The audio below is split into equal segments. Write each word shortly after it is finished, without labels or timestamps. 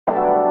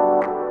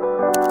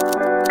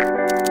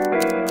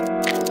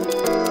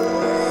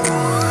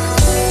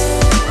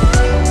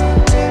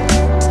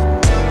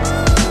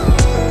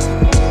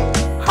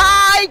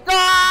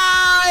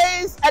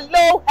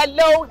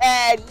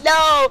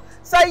hello.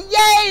 So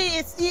yay,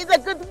 it's either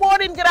good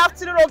morning, good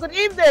afternoon, or good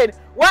evening,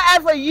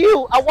 wherever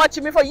you are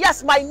watching me from.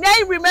 Yes, my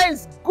name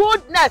remains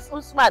Goodness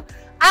Usman.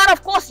 And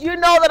of course, you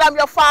know that I'm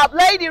your fab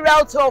lady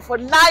realtor for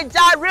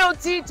Niger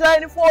Realty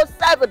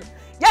 24/7.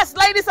 Yes,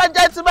 ladies and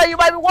gentlemen, you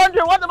might be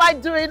wondering, what am I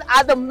doing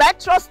at the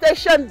metro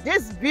station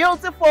this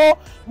beautiful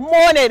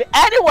morning?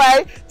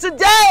 Anyway,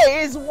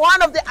 today is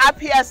one of the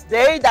happiest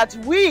days that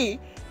we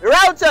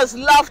realtors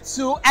love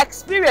to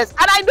experience.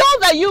 And I know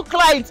that you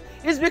clients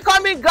is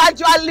becoming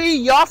gradually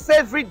your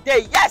favorite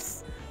day.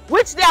 Yes,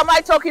 which day am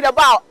I talking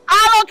about?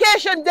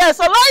 Allocation day.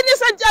 So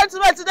ladies and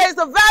gentlemen, today is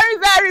the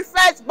very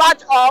first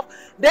batch of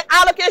the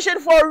allocation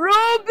for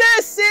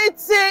Ruby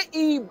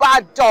City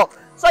Ibadan.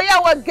 So yeah,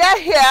 we'll get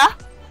here,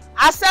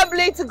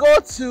 assembly to go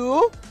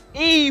to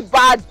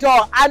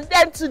Ibadan, and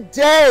then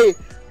today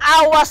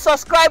our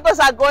subscribers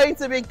are going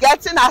to be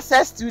getting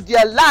access to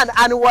their land,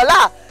 and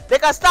voila, they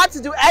can start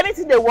to do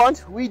anything they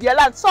want with their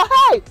land. So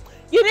hey,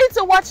 you need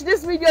to watch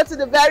this video to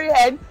the very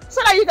end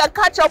so that you can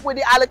catch up with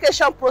the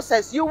allocation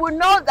process. You will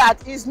know that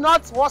it's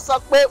not one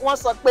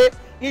sakpe,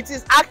 it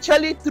is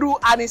actually through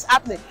and it's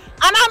happening.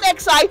 And I'm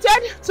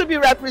excited to be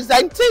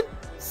representing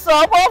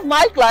some of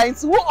my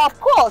clients who, of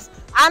course,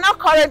 are not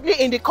currently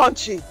in the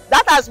country.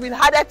 That has been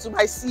added to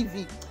my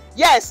CV.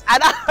 Yes,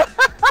 and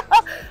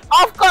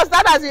of course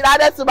that has been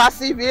added to my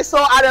CV. So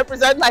I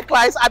represent my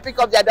clients, I pick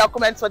up their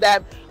documents for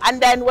them,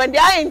 and then when they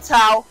are in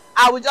town,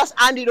 I will just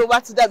hand it over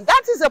to them.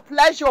 That is a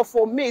pleasure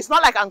for me. It's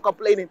not like I'm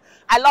complaining.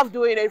 I love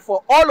doing it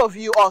for all of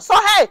you all. So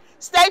hey,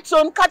 stay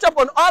tuned, catch up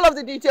on all of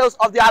the details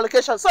of the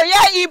allocation. So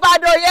yeah,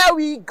 Ibadan, here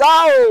we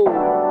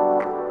go.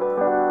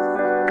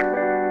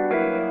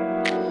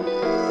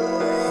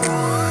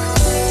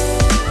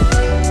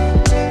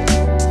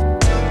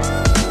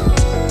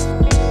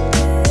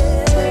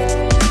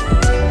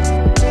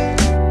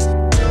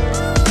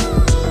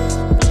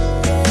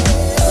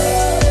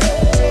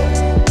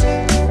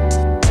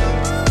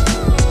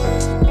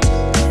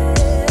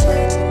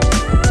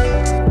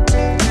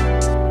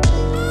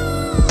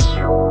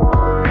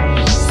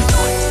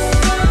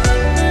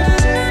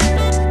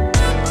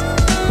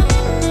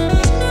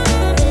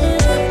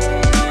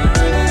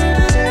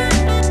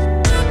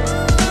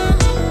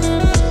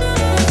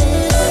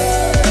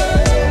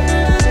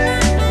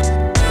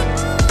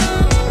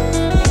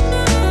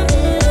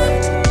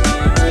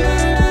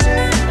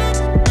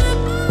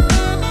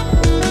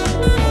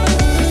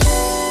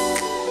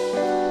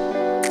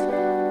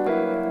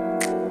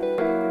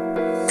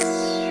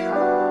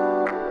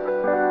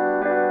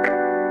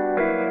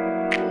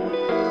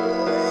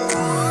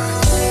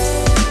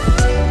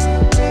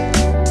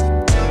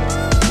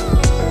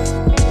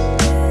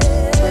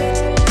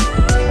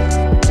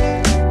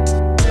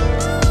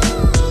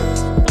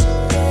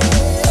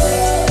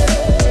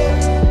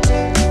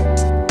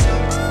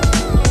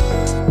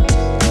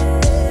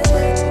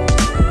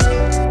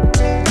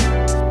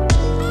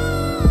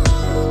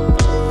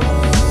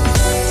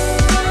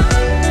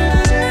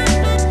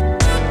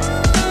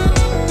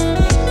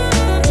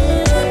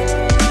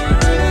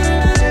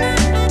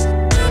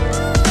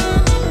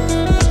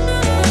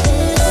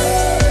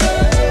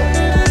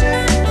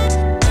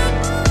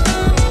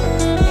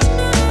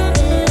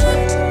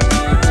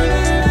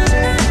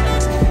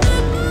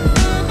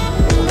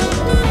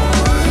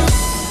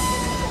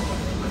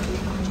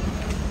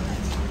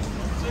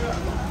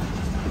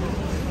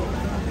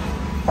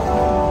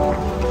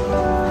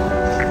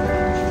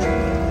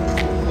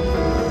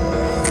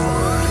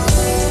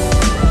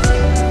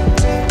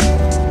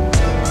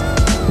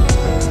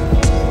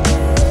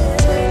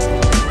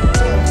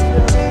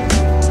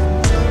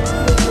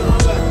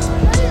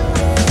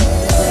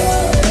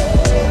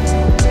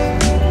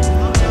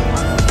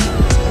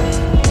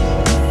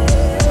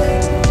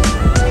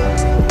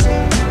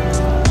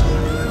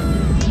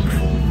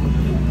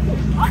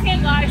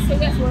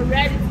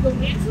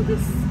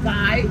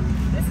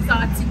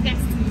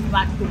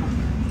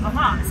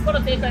 It's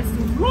gonna take us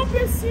to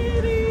Ruby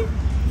City.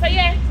 So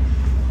yeah,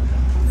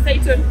 stay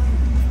tuned.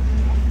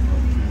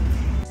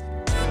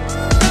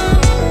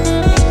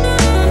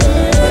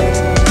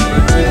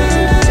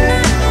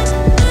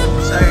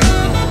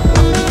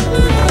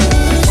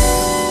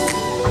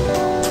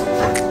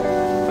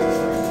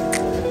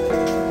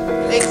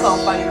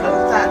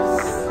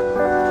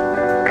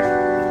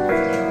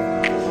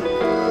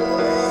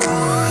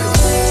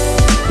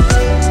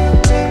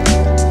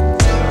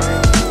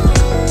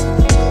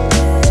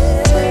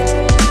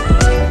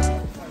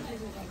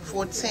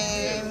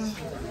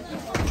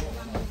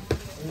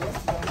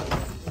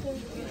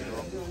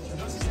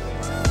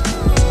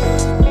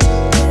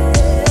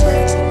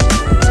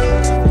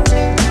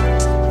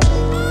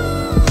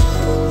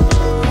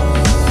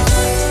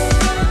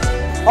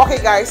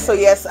 Okay guys, so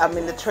yes, I'm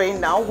in the train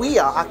now. We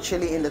are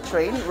actually in the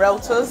train,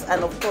 realtors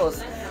and of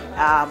course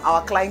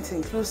our clients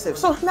inclusive.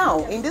 So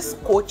now in these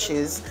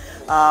coaches,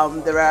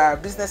 there are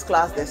business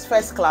class, there's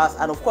first class,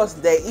 and of course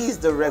there is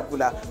the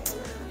regular.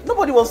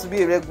 Nobody wants to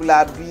be a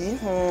regular B.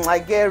 I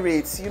get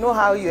it. You know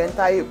how you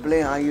enter a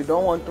plane and you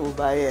don't want to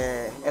buy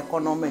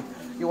economy,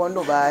 you want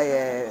to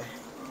buy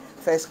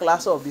first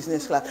class or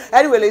business class.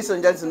 Anyway, ladies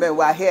and gentlemen,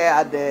 we are here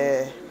at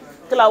the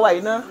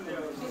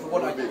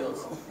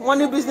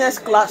Money business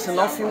class.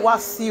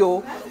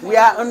 We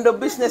are on the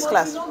business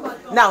class.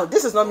 Now,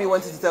 this is not me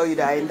wanting to tell you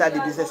that I entered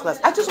the business class.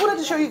 I just wanted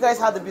to show you guys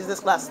how the business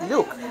class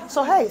look.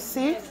 So hey,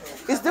 see,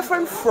 it's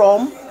different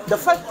from the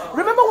first.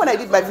 Remember when I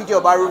did my video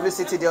about Ruby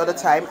City the other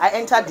time? I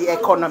entered the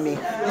economy.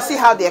 You see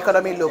how the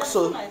economy looks.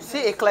 So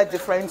see a clear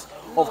difference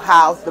of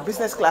how the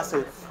business class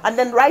is. And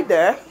then right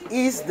there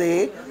is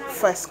the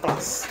first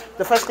class.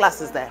 The first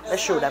class is there.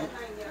 Let's show them.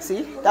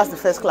 See, that's the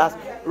first class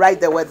right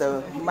there where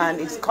the man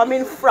is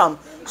coming from.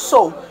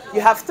 So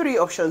you have three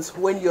options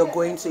when you're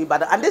going to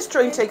Ibadan, and this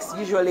train takes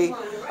usually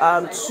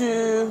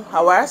 2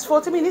 hours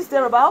 40 minutes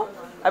thereabout.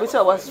 I mean, so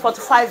it was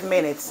 45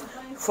 minutes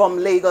from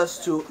Lagos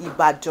to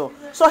Ibadan.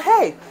 So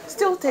hey,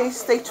 still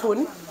stay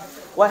tuned.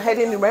 We're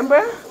heading,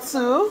 remember,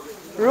 to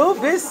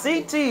Ruby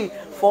City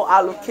for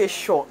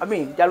allocation. I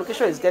mean, the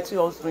allocation is getting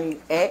us doing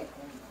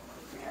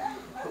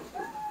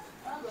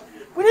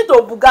we need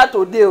to buga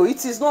today.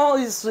 It is not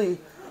easy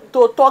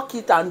to talk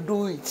it and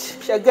do it.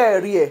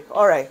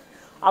 All right,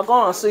 I'm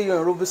gonna see you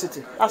in Ruby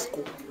City. That's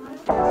cool.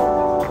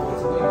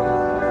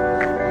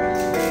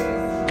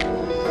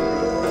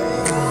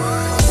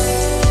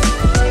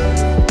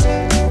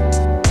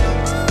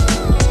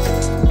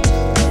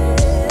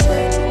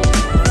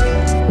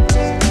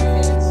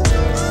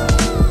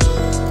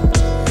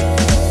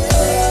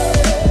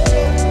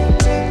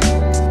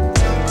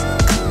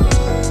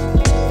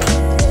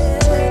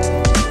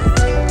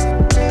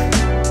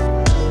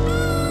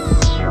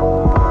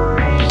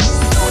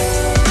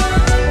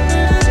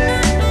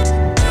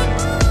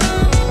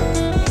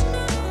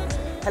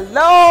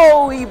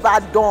 Hello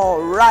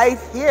Ibadan, right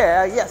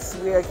here. Yes,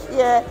 we are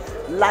here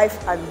live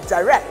and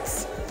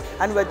direct,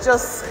 and we're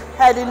just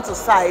heading to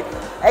site,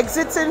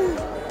 exiting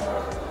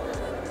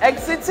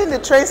the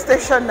train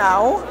station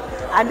now,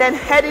 and then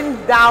heading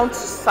down to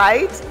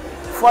site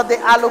for the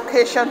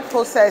allocation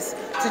process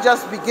to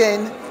just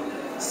begin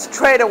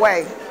straight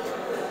away.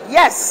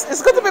 Yes,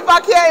 it's good to be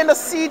back here in the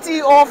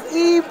city of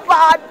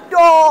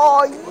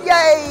Ibadan.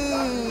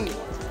 Yay!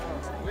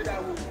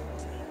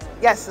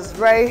 Yes, it's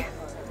very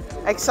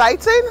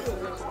exciting.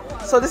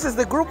 So this is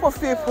the group of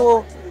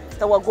people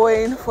that were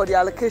going for the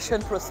allocation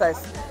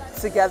process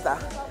together,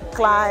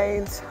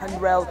 clients and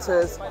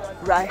realtors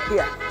right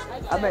here.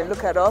 I mean,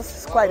 look at us,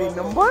 it's quite a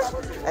number.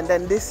 And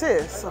then this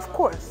is, of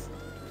course,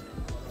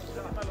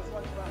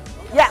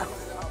 yeah.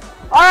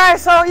 All right,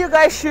 so you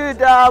guys should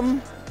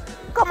come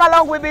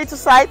along with me to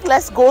site.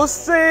 Let's go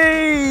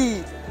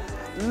see.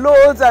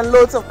 Loads and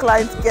loads of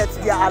clients get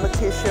their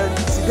allocation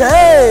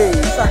today.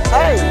 So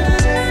hey,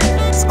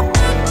 let's go.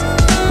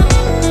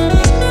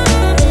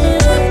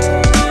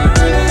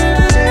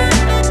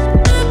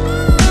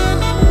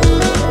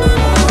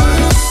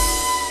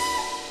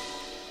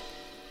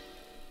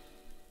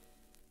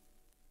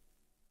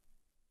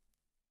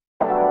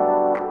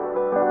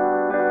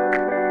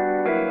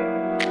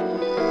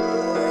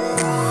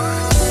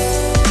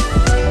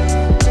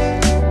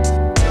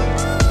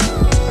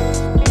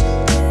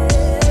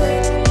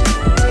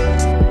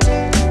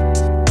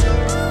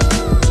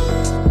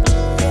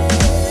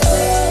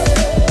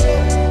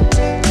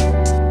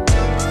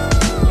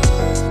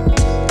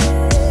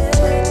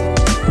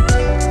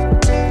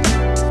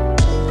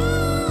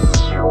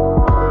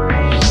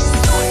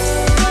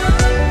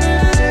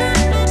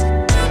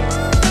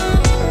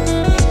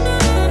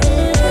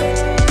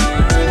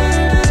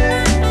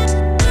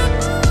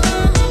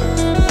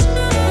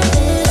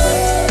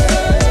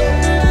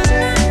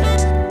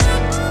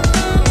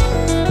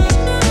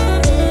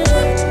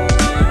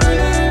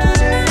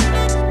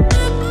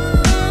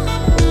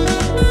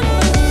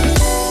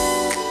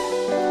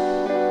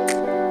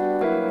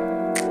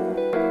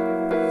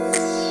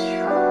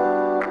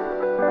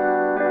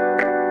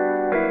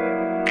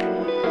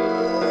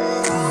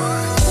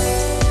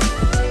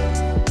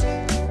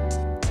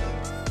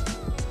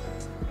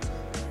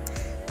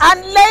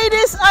 And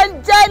ladies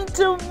and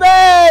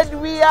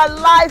gentlemen, we are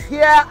live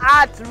here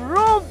at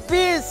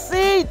Ruby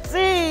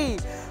City.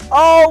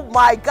 Oh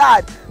my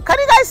God. Can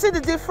you guys see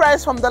the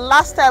difference from the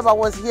last time I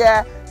was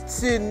here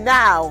to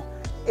now?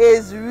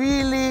 Is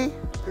really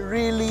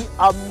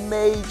a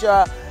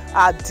major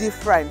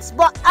difference.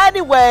 But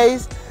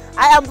anyways,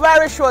 I am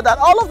very sure that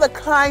all of the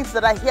clients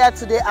that are here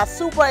today are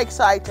super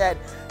excited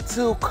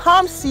to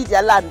come see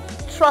their land.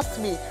 Trust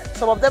me,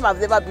 some of them have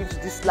never been to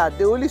this land.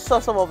 They only saw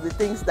some of the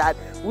things that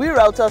we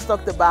realtors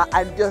talked about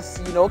and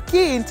just, you know,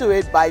 key into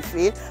it by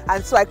faith.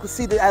 And so I could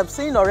see that I'm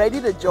seeing already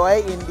the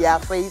joy in their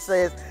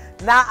faces,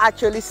 now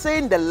actually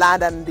seeing the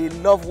land, and they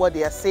love what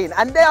they are seeing.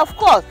 And they, of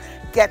course,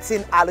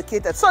 getting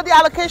allocated. So the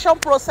allocation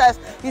process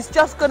is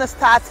just going to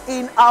start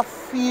in a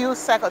few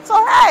seconds.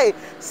 So hey,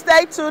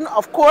 stay tuned,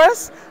 of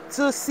course,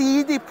 to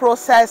see the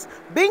process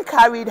being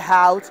carried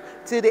out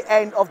to the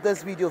end of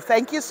this video.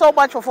 Thank you so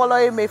much for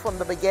following me from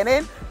the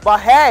beginning.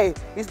 But hey,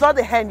 it's not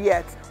the end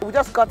yet. We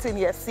just got in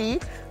here. See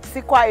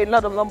quite a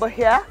lot of number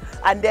here,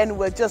 and then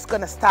we're just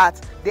gonna start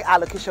the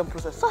allocation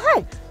process. So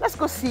hey, let's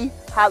go see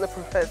how the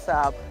process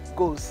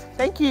goes.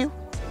 Thank you.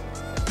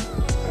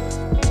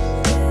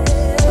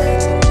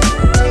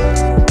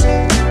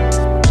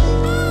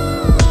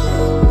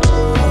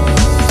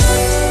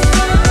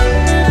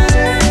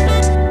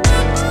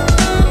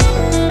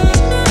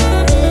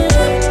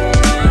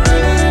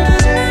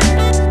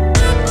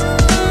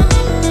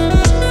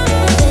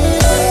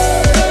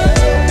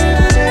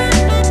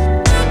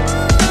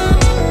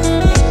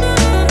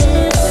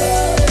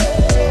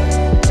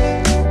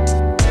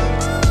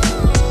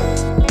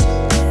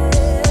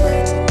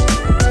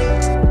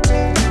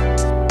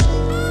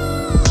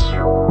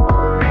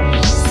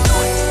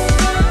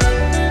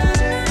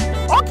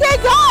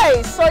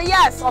 So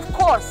yes, of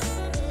course,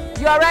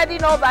 you already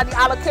know that the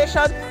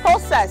allocation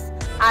process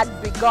had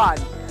begun.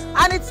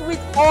 And it's with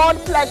all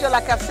pleasure,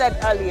 like I've said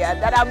earlier,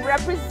 that I'm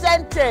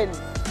representing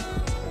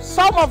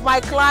some of my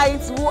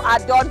clients who are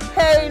done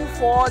paying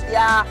for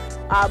their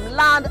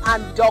land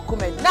and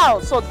document.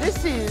 Now, so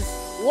this is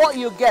what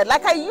you get.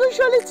 Like I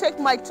usually take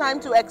my time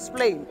to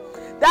explain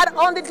that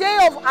on the day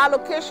of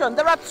allocation,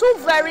 there are two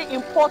very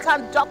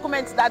important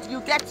documents that you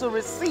get to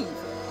receive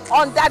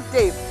on that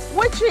day,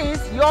 which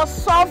is your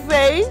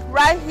survey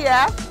right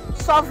here,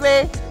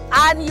 survey,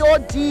 and your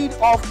deed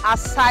of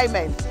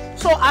assignment.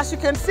 So as you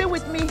can see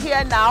with me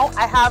here now,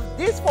 I have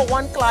this for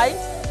one client,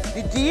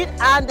 the deed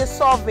and the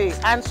survey,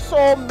 and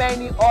so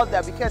many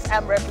other, because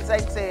I'm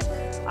representing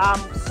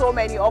so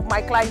many of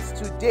my clients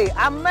today,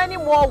 and many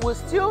more will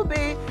still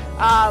be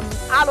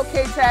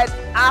allocated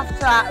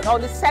after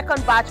on the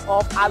second batch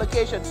of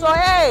allocation. So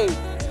hey,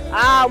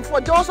 for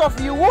those of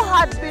you who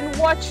had been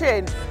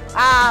watching,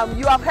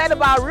 you have heard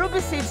about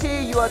Ruby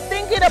City, you are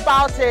thinking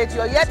about it,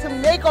 you're yet to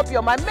make up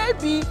your mind,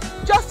 maybe,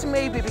 just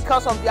maybe,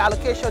 because of the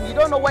allocation. You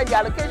don't know when the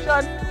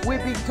allocation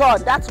will be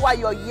done. That's why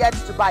you're yet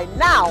to buy.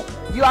 Now,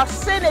 you have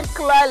seen it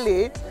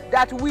clearly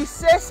that we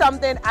say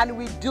something and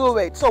we do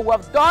it. So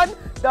we've done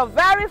the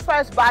very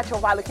first batch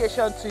of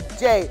allocation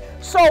today.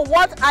 So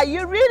what are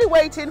you really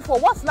waiting for?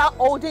 What's now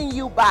holding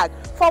you back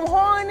from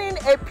owning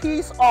a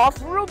piece of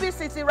Ruby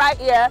City right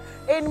here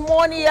in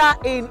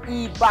Moniya in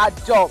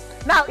Ibadan?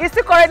 Now, it's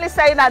still currently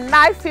selling at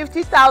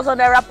 950,000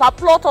 naira per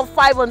plot of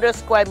 500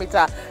 square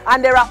meter,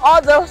 and there are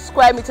other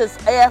square meters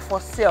here for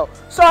sale.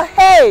 So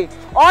hey,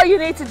 all you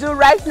need to do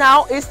right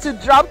now is to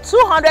drop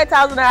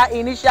 200,000 naira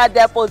initial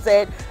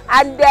deposit,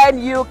 and then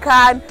you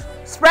can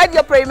spread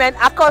your payment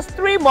across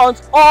 3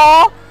 months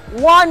or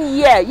 1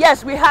 year.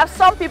 Yes, we have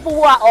some people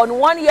who are on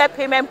 1 year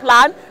payment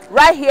plan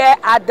right here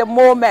at the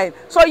moment.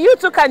 So you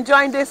too can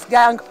join this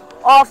gang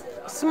of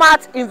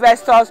smart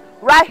investors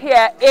right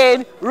here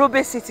in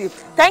Ruby City.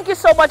 Thank you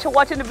so much for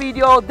watching the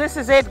video. This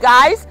is it,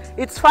 guys.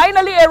 It's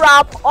finally a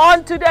wrap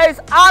on today's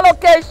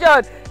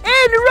allocation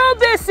in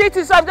Ruby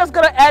City. So I'm just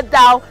gonna head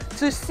down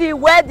to see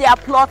where their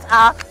plots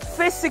are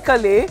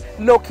physically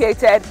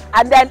located,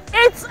 and then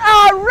it's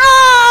a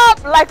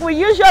wrap, like we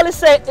usually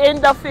say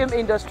in the film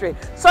industry.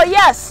 So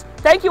yes,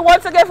 thank you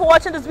once again for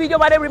watching this video.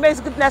 My name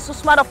remains Goodness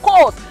Usman. Of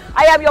course,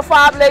 I am your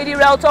Fab Lady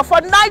Realtor for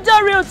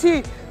Niger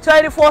Realty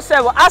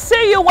 24/7. I'll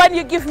see you when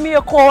you give me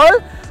a call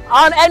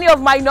on any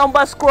of my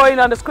numbers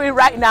scrolling on the screen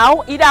right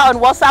now, either on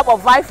WhatsApp or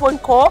via phone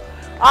call,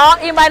 or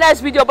in my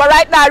next video. But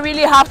right now I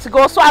really have to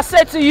go, so I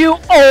say to you,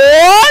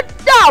 oh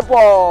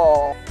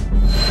double.